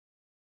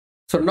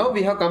So now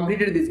we have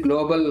completed these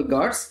global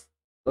guards.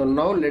 So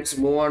now let's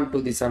move on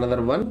to this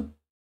another one.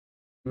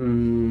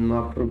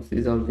 After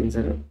these all things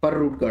are per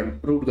root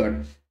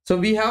guard. So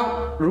we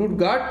have root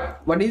guard.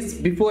 One is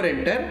before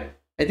enter.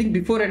 I think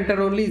before enter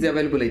only is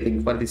available, I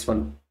think, for this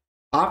one.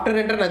 After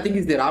enter nothing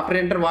is there. After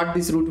enter what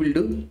this root will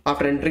do?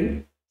 After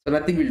entering, so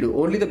nothing will do.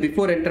 Only the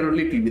before enter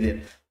only it will be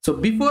there. So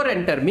before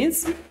enter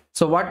means,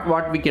 so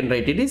what we can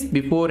write it is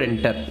before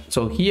enter.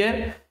 So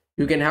here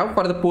you can have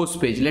for the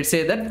post page. Let's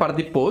say that for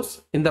the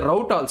post in the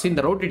route also, in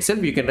the route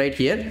itself you can write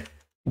here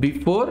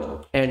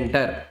before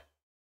enter.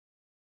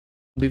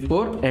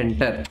 Before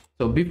enter.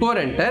 So before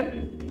enter.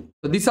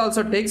 So this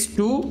also takes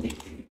to,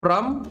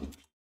 from,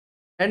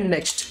 and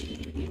next.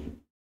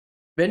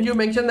 When you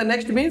mention the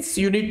next means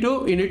you need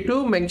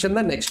to mention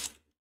the next.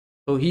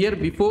 So here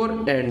before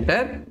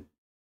enter,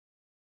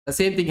 the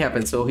same thing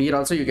happens. So here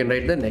also you can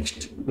write the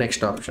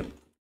next option.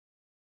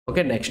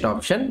 Okay, next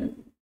option.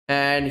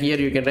 And here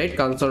you can write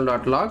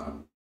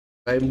console.log.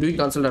 I am doing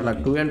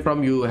console.log. To and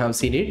from you have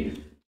seen it.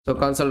 So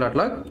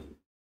console.log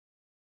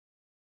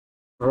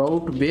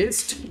route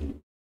based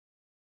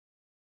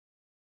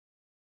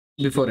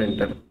before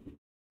enter.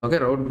 Okay,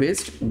 route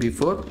based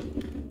before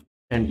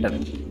enter.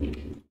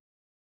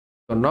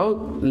 So now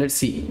let's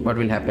see what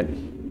will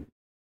happen.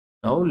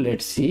 Now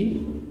let's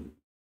see.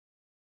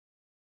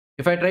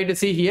 If I try to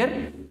see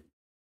here,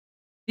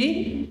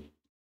 see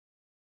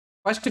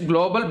first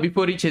global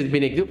before each has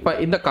been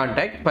executed in the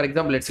contact. For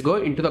example, let's go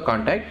into the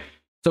contact.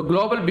 So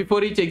global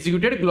before each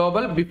executed,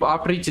 global before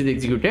after each is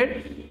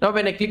executed. Now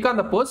when I click on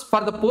the post,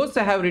 for the post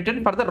I have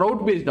written for the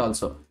route based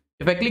also.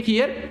 If I click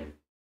here,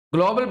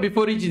 global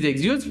before each is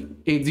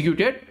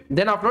executed,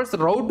 then afterwards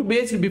route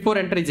based before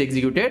enter is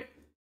executed,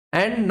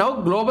 and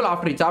now global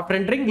after each, after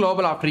entering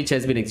global after each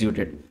has been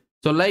executed.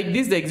 So like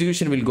this the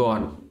execution will go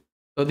on.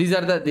 So these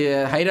are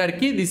the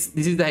hierarchy. This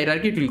is the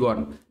hierarchy, it will go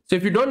on. So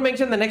if you don't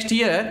mention the next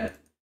here,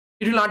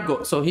 it will not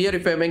go. So here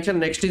if I mention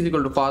next is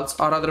equal to false,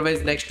 or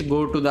otherwise next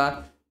go to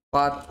the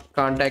path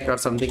contact or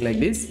something like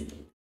this.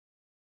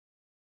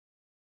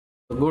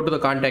 So go to the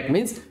contact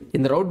means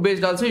in the route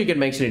based also you can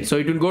mention it. So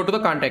it will go to the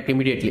contact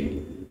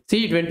immediately.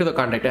 See, it went to the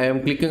contact. I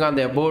am clicking on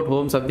the about,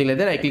 home, something like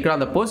that. I click on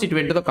the post, it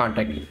went to the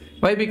contact.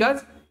 Why?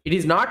 Because it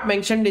is not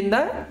mentioned in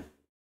the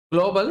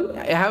global.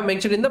 I have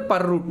mentioned in the per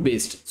route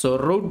based. So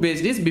route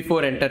based is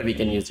before enter we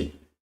can use it.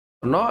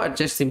 Now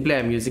just simply I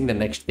am using the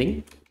next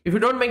thing. If you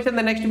don't mention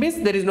the next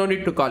means there is no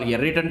need to call here.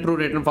 Return true,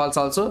 return false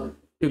also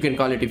you can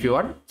call it if you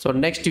want. So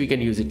next we can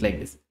use it like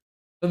this.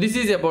 So this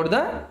is about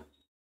the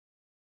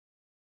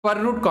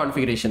per route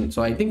configuration.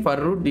 So I think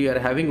per route you are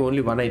having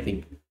only one, I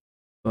think.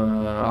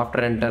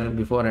 After enter,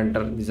 before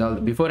enter, these all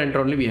before enter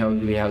only we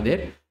have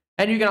there.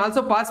 And you can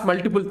also pass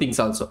multiple things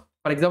also.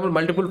 For example,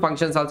 multiple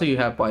functions also you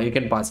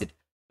can pass it.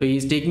 So he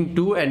is taking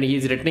 2 and he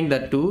is returning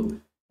that 2,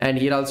 and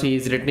here also he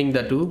is returning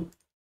the 2.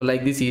 So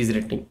like this he is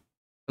returning.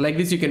 Like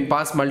this you can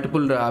pass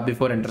multiple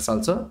before enters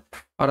also,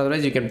 or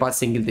otherwise you can pass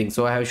single thing.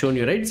 So I have shown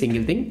you, right,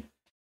 single thing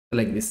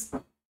like this.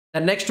 The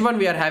next one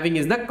we are having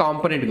is the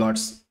component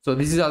guards. So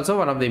this is also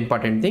one of the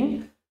important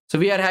thing. So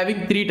we are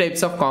having 3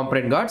 types of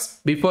component guards: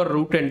 before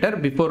route enter,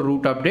 before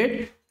route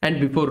update, and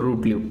before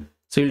RouteLeave.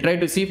 So you'll try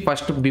to see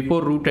first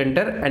before route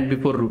enter and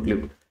before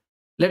RouteLeave.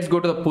 Let's go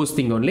to the post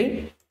thing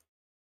only.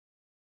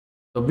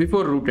 So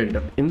before route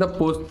enter in the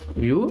post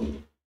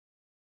view.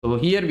 So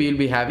here we will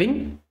be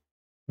having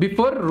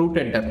before route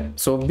enter.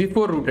 So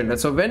before route enter.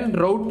 So when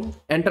route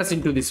enters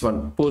into this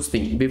one post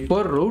thing,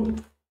 before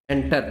route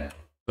enter.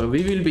 So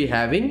we will be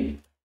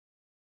having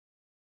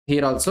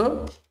here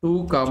also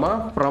to,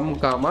 comma, from,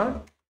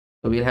 comma.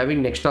 So we are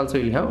having next also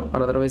we'll have,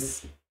 or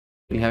otherwise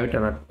we'll have it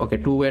or not. Okay,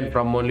 to and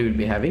from only will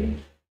be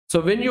having.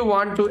 So when you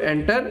want to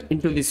enter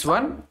into this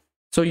one,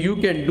 so you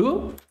can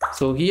do,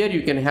 so here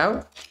you can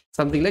have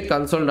something like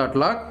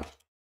console.log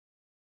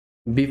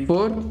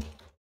before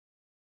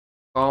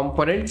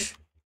component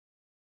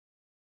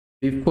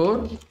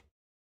before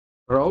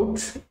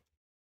route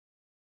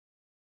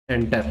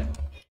enter.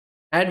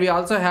 And we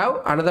also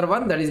have another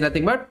one that is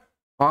nothing but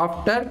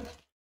after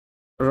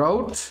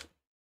route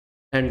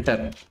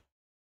enter.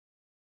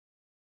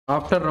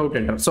 After route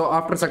enter. So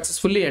after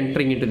successfully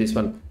entering into this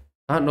one.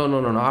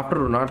 No.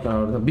 After,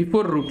 not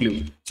before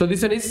RouteLeave. So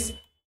this one is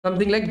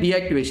something like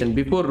deactivation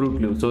before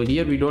RouteLeave. So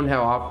here we don't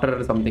have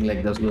after something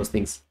like those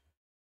things.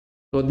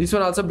 So this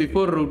one also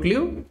before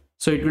RouteLeave.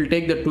 So it will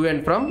take the to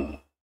and from.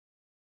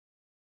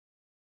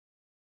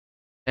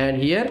 And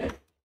here,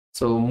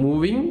 so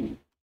moving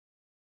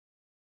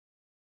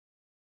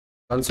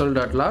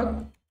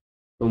console.log.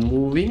 So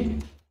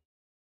moving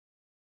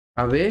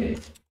away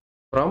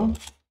from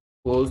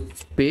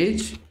post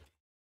page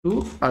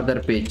to other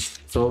page.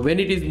 So when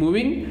it is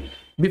moving,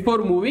 before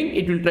moving,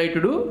 it will try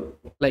to do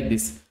like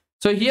this.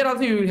 So here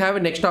also you will have a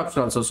next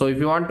option also. So if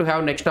you want to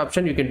have next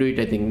option, you can do it.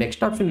 I think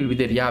next option will be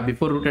there. Yeah,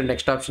 before route and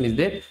next option is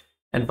there.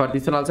 And for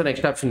this one also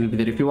next option will be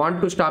there. If you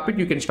want to stop it,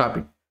 you can stop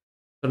it.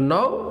 So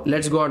now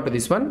let's go on to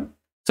this one.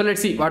 So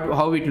let's see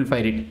how it will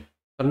fire it.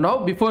 So now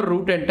before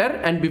route enter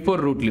and before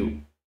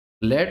RouteLeave.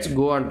 Let's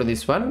go on to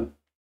this one.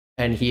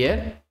 And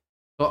here,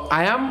 So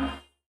I am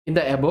in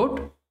the about.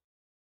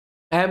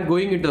 I am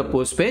going into the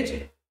post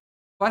page.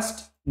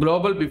 First,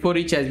 global before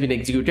each has been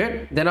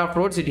executed. Then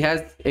afterwards, it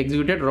has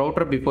executed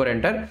router before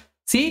enter.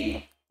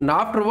 See, now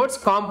afterwards,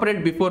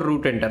 component before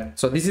route enter.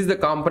 So this is the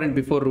component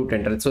before route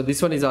enter. So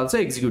this one is also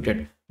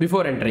executed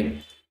before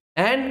entering.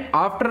 And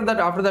after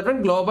that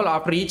one, global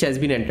after each has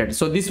been entered.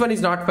 So this one is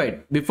not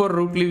fired. Before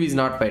RouteLeave is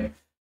not fired.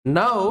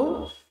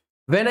 Now,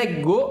 when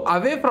I go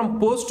away from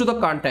post to the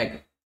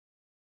contact,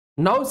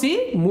 now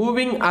see,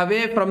 moving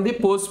away from the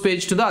post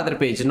page to the other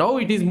page. Now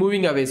it is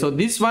moving away. So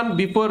this one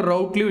before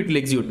RouteLeave, it will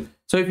execute.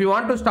 So if you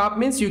want to stop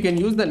means you can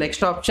use the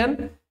next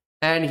option.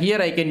 And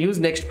here I can use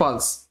next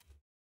pulse.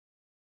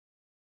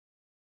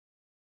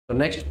 So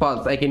next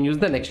pulse, I can use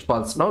the next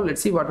pulse. Now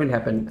let's see what will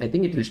happen. I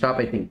think it will stop,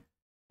 I think.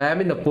 I am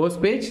in the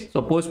post page.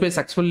 So post page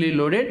successfully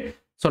loaded.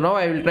 So now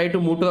I will try to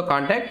move to the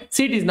contact.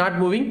 See, it is not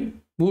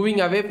moving.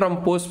 Moving away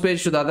from post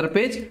page to the other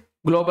page.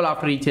 Global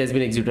after each has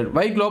been executed.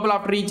 Why global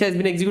after each has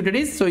been executed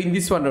is, so in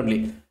this one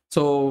only.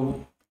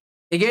 So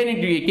again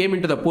it came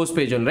into the post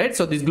page only, right?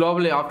 So this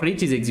global after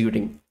each is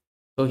executing.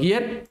 So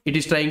here it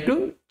is trying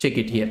to check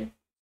it here.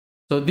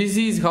 So this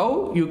is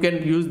how you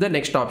can use the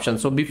next option.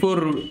 So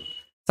before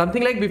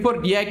something like before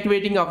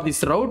deactivating of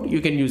this route, you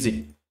can use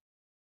it.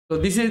 So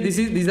these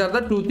are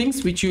the two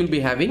things which you will be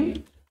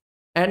having.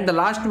 And the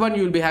last one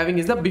you will be having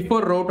is the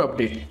before route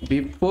update.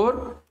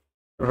 Before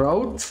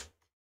route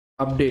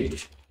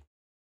update.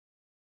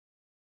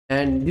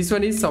 And this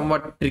one is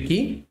somewhat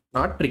tricky,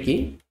 not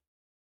tricky.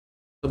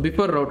 So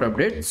before route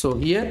update. So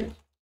here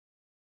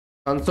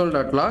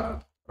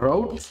console.log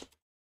route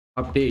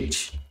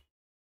update.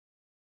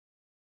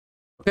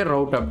 Okay,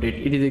 route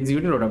update. It is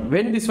executed route update.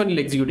 When this one will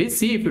execute is,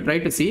 see, if you try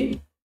to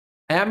see,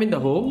 I am in the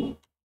home.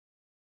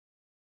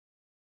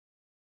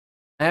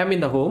 I am in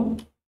the home.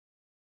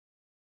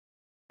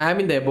 I am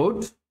in the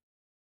about.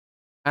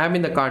 I am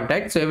in the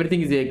contact. So everything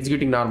is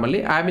executing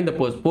normally. I am in the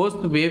post. Post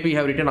where we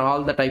have written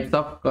all the types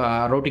of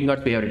routing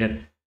guards we have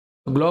written.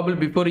 So global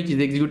before each is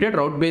executed.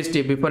 Route based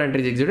before enter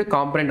is executed.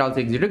 Component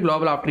also executed.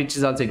 Global after each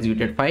is also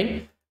executed.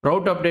 Fine.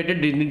 Route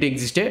updated didn't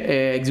exist.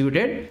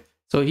 Executed.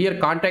 So here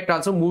contact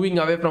also moving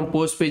away from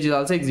post page is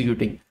also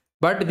executing.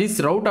 But this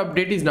route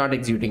update is not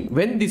executing.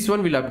 When this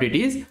one will update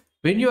is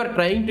when you are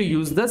trying to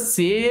use the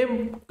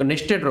same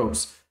nested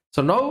routes.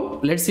 So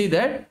now let's see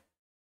that.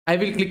 I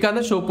will click on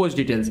the show post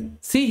details.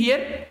 See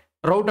here,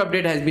 route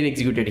update has been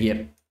executed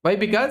here. Why?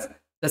 Because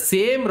the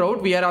same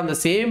route, we are on the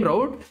same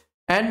route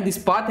and this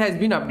path has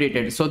been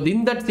updated. So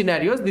in that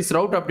scenarios, this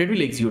route update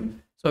will execute.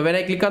 So when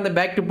I click on the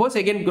back to post,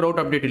 again route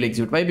update will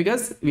execute. Why?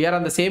 Because we are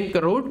on the same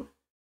route,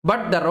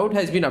 but the route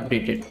has been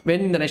updated.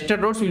 When in the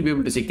nested routes, we will be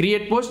able to see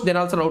create post, then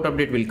also route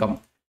update will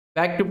come.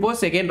 Back to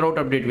post, again route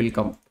update will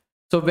come.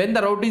 So when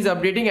the route is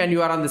updating and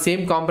you are on the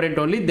same component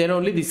only, then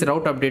only this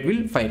route update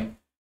will fire.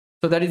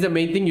 So that is the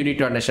main thing you need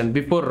to understand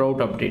before route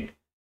update,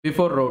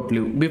 before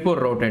RouteLeave, before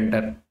route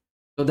enter.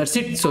 So that's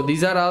it. So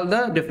these are all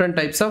the different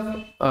types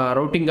of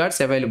routing guards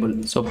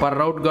available. So per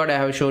route guard I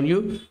have shown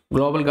you,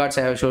 global guards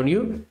I have shown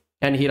you,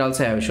 and here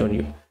also I have shown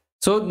you.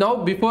 So now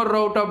before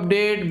route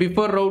update,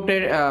 before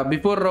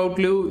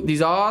RouteLeave,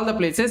 these are all the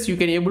places you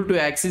can able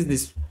to access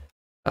this.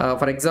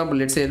 For example,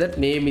 let's say that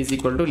name is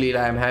equal to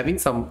Leela. I am having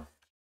some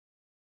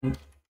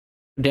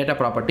data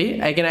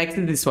property. I can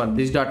access this one,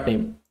 this dot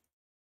name.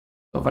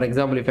 So for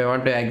example, if I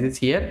want to access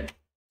here,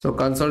 so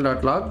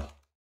console.log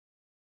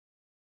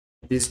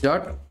this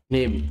dot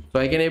name. So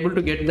I can able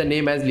to get the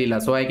name as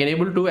Leela. So I can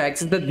able to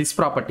access this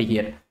property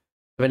here.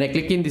 When I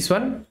click in this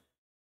one,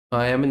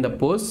 I am in the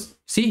post.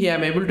 See here, I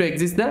am able to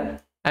access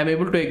I am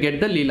able to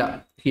get the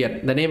Leela here.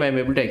 The name I am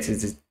able to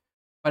access this.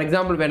 For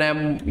example, when I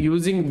am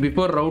using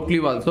before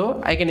RouteLeave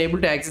also, I can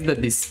able to access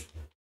this.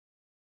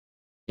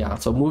 Yeah,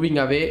 so moving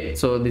away.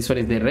 So this one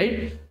is there,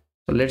 right?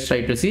 So let's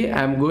try to see.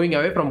 I am going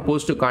away from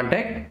post to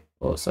contact.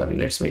 Oh, sorry.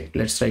 Let's wait.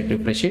 Let's try to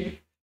refresh it.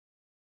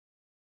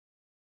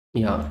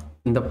 Yeah,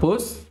 in the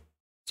post.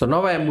 So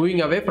now I am moving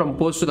away from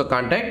post to the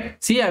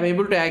contact. See, I am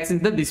able to access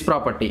this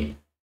property.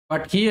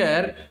 But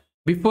here,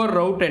 before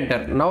route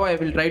enter, now I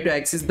will try to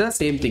access the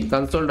same thing.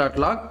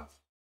 Console.log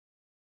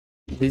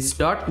this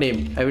dot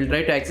name. I will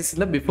try to access in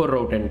the before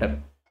route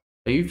enter.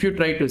 So if you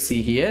try to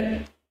see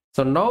here,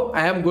 so now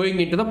I am going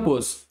into the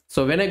post.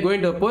 So when I go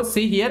into the post,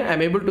 see here, I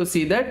am able to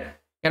see that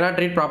cannot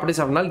read properties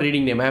of null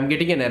reading name. I am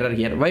getting an error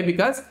here. Why?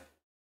 Because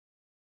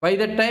by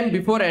that time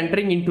before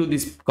entering into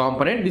this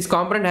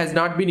component has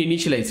not been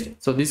initialized.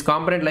 So this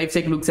component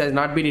lifecycle looks has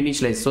not been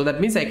initialized. So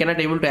that means I cannot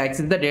able to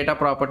access the data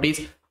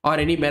properties or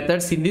any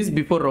methods in this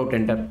before route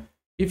enter.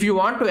 If you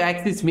want to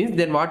access means,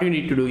 then what you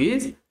need to do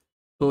is,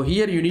 so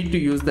here you need to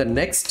use the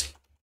next,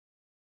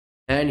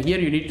 and here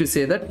you need to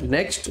say that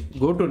next,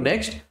 go to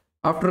next.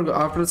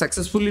 After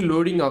successfully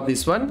loading of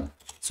this one,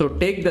 so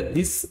take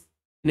this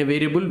in a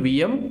variable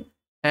VM,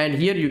 and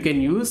here you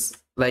can use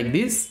like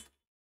this,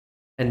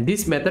 and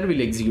this method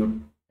will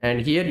execute,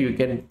 and here you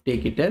can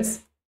take it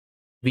as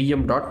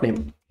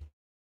vm.name.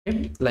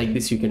 Okay, like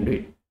this you can do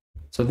it.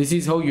 So this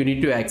is how you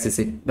need to access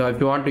it. Now if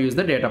you want to use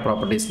the data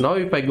properties, now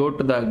if I go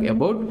to the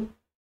about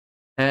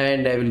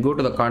and I will go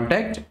to the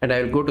contact and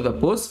I will go to the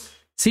post.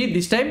 See,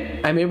 this time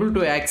I'm able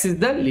to access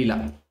the Leela.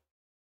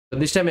 So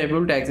this time I'm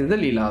able to access the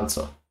Leela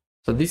also.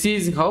 So this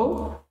is how,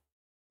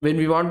 when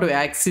we want to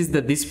access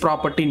this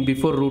property in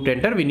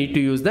beforeRouteEnter, we need to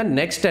use the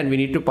next and we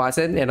need to pass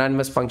an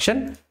anonymous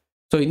function.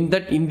 So in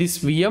this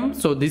VM,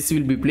 so this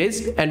will be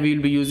placed and we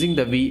will be using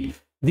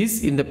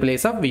this in the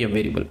place of VM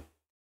variable.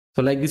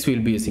 So like this we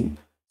will be using.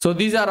 So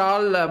these are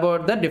all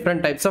about the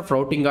different types of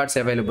routing guards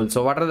available.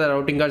 So what are the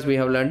routing guards we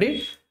have learned?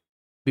 It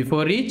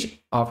before each,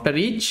 after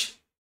each,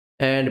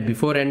 and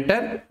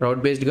beforeEnter,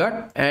 route based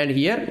guard, and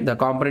here the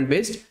component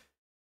based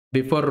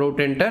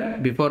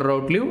beforeRouteEnter,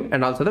 beforeRouteLeave,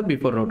 and also the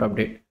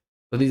beforeRouteUpdate.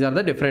 So these are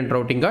the different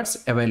routing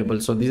guards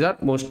available. So these are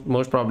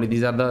most probably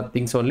these are the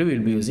things only we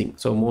will be using.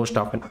 So most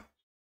often.